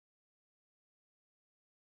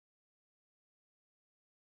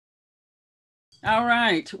All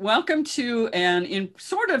right. Welcome to an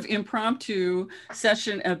sort of impromptu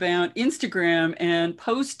session about Instagram and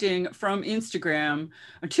posting from Instagram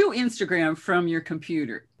to Instagram from your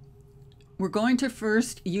computer. We're going to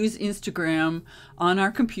first use Instagram on our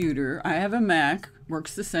computer. I have a Mac,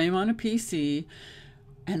 works the same on a PC,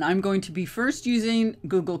 and I'm going to be first using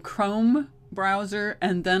Google Chrome browser,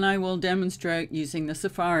 and then I will demonstrate using the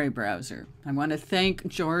Safari browser. I want to thank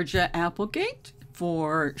Georgia Applegate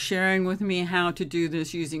for sharing with me how to do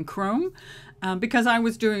this using Chrome because I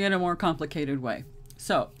was doing it a more complicated way.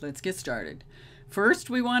 So let's get started. First,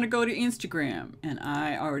 we want to go to Instagram, and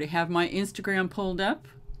I already have my Instagram pulled up.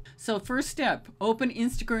 So first step, open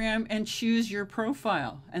Instagram and choose your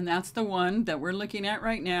profile. And that's the one that we're looking at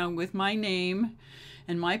right now with my name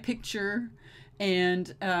and my picture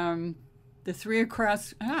and the three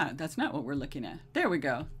across. That's not what we're looking at. There we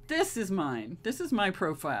go. This is mine. This is my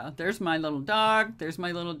profile. There's my little dog. There's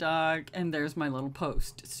my little dog. And there's my little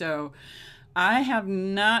post. So I have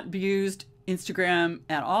not used Instagram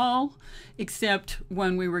at all, except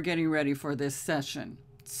when we were getting ready for this session.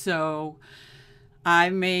 So I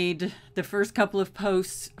made the first couple of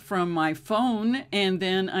posts from my phone, and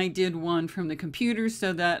then I did one from the computer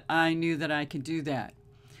so that I knew that I could do that.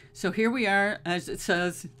 So here we are, as it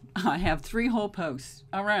says, I have 3 whole posts.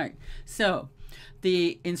 All right, so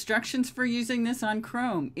the instructions for using this on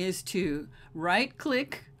Chrome is to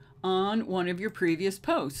right-click on one of your previous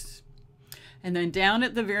posts. And then down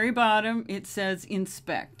at the very bottom, it says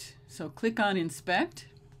Inspect. So click on Inspect.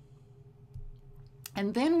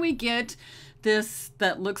 And then we get this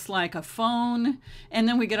that looks like a phone, and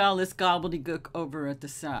then we get all this gobbledygook over at the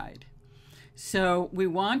side. So we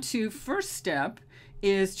want to, first step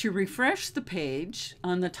is to refresh the page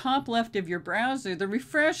on the top left of your browser. The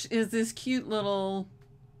refresh is this cute little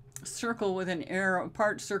circle with an arrow,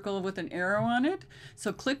 part circle with an arrow on it.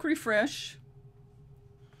 So click refresh.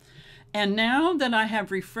 And now that I have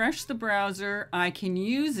refreshed the browser, I can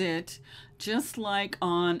use it just like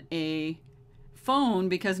on a phone,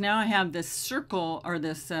 because now I have this circle or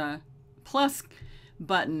this plus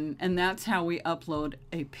button, and that's how we upload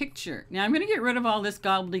a picture. Now I'm going to get rid of all this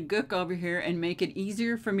gobbledygook over here and make it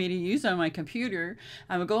easier for me to use on my computer.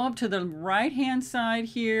 I will go up to the right hand side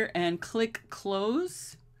here and click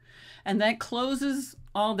close, and that closes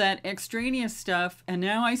all that extraneous stuff. And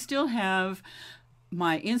now I still have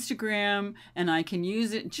my Instagram, and I can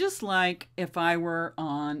use it just like if I were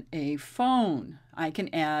on a phone. I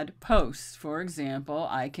can add posts. For example,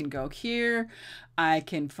 I can go here, I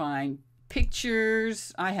can find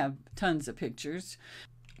pictures. I have tons of pictures.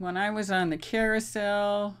 When I was on the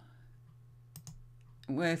carousel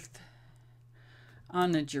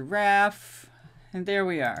on the giraffe, and there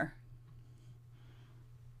we are.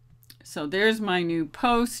 So there's my new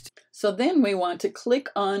post. So then we want to click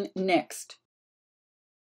on next.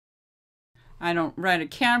 I don't write a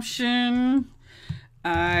caption.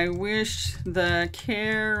 I wish the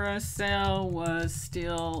carousel was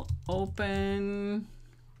still open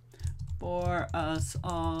for us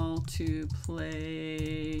all to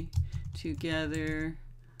play together.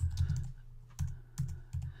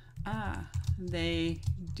 They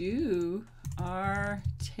are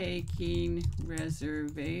taking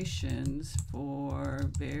reservations for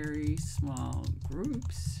very small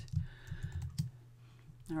groups.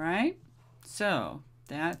 All right. So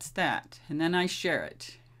that's that. And then I share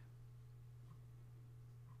it.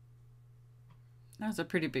 That's a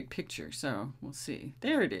pretty big picture, so we'll see.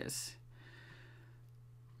 There it is.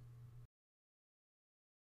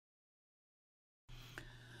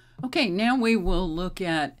 Okay, now we will look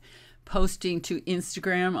at posting to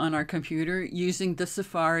Instagram on our computer using the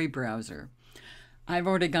Safari browser. I've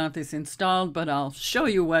already got this installed, but I'll show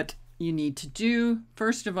you what you need to do.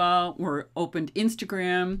 First of all, we're opened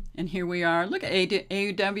Instagram, and here we are. Look,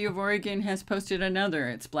 AUW of Oregon has posted another.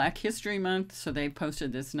 It's Black History Month, so they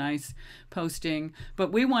posted this nice posting.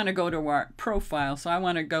 But we want to go to our profile, so I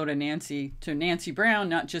want to go to Nancy Brown,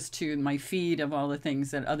 not just to my feed of all the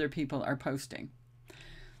things that other people are posting.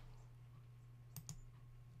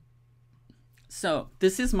 So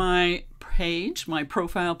this is my page, my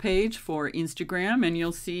profile page for Instagram, and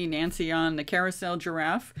you'll see Nancy on the carousel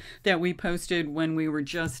giraffe that we posted when we were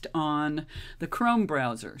just on the Chrome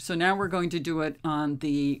browser. So now we're going to do it on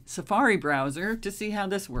the Safari browser to see how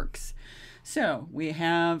this works. So we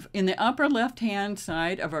have in the upper left-hand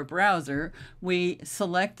side of our browser, we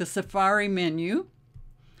select the Safari menu,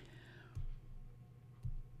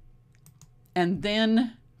 and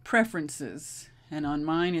then Preferences. And on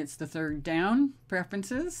mine, it's the third down,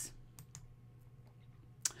 Preferences.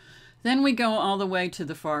 Then we go all the way to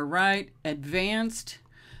the far right, Advanced,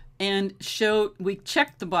 and we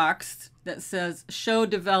check the box that says Show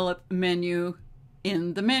Develop Menu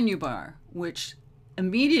in the menu bar, which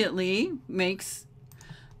immediately makes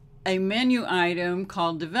a menu item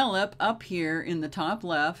called Develop up here in the top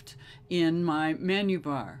left in my menu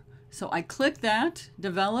bar. So I click that,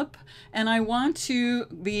 Develop, and I want to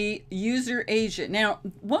be User Agent. Now,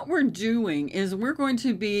 what we're doing is we're going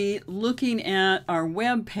to be looking at our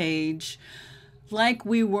web page like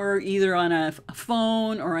we were either on a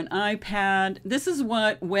phone or an iPad. This is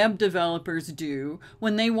what web developers do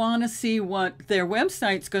when they want to see what their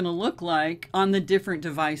website's going to look like on the different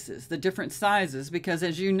devices, the different sizes, because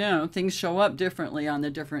as you know, things show up differently on the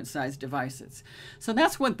different size devices. So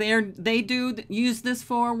that's what they do use this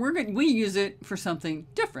for. We use it for something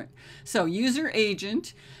different. So User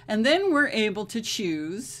Agent, and then we're able to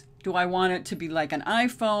choose, do I want it to be like an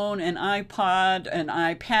iPhone, an iPod, an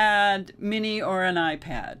iPad mini, or an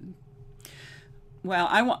iPad? Well,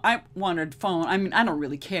 I wanted phone. I mean, I don't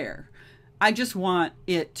really care. I just want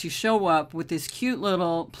it to show up with this cute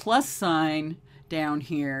little plus sign down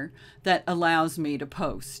here that allows me to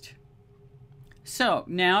post. So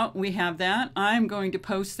now we have that. I'm going to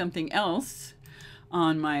post something else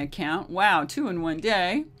on my account. Wow, 2 in 1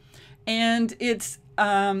 day. And it's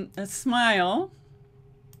a smile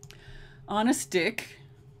on a stick,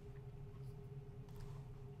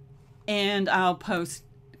 and I'll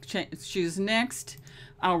choose next.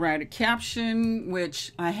 I'll write a caption,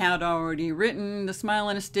 which I had already written. The smile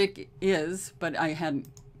on a stick is, but I hadn't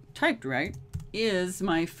typed right, is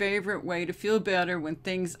my favorite way to feel better when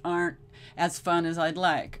things aren't as fun as I'd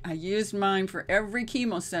like. I used mine for every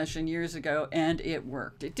chemo session years ago, and it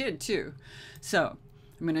worked. It did too. So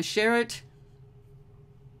I'm going to share it.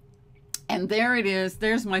 And there it is.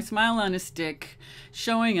 There's my smile on a stick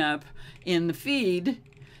showing up in the feed.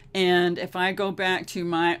 And if I go back to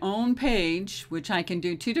my own page, which I can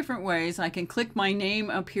do 2 different ways, I can click my name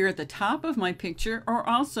up here at the top of my picture, or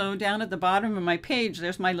also down at the bottom of my page,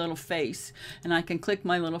 there's my little face. And I can click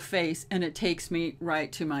my little face and it takes me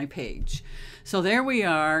right to my page. So there we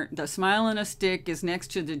are. The smile on a stick is next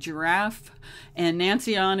to the giraffe and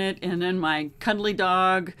Nancy on it, and then my cuddly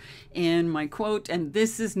dog and my quote. And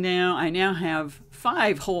this is now, I now have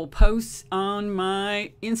 5 whole posts on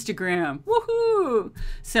my Instagram. Woohoo!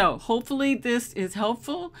 So hopefully this is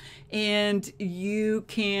helpful and you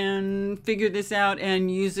can figure this out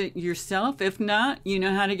and use it yourself. If not, you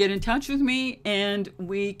know how to get in touch with me and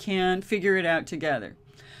we can figure it out together.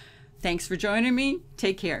 Thanks for joining me.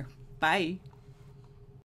 Take care. Bye.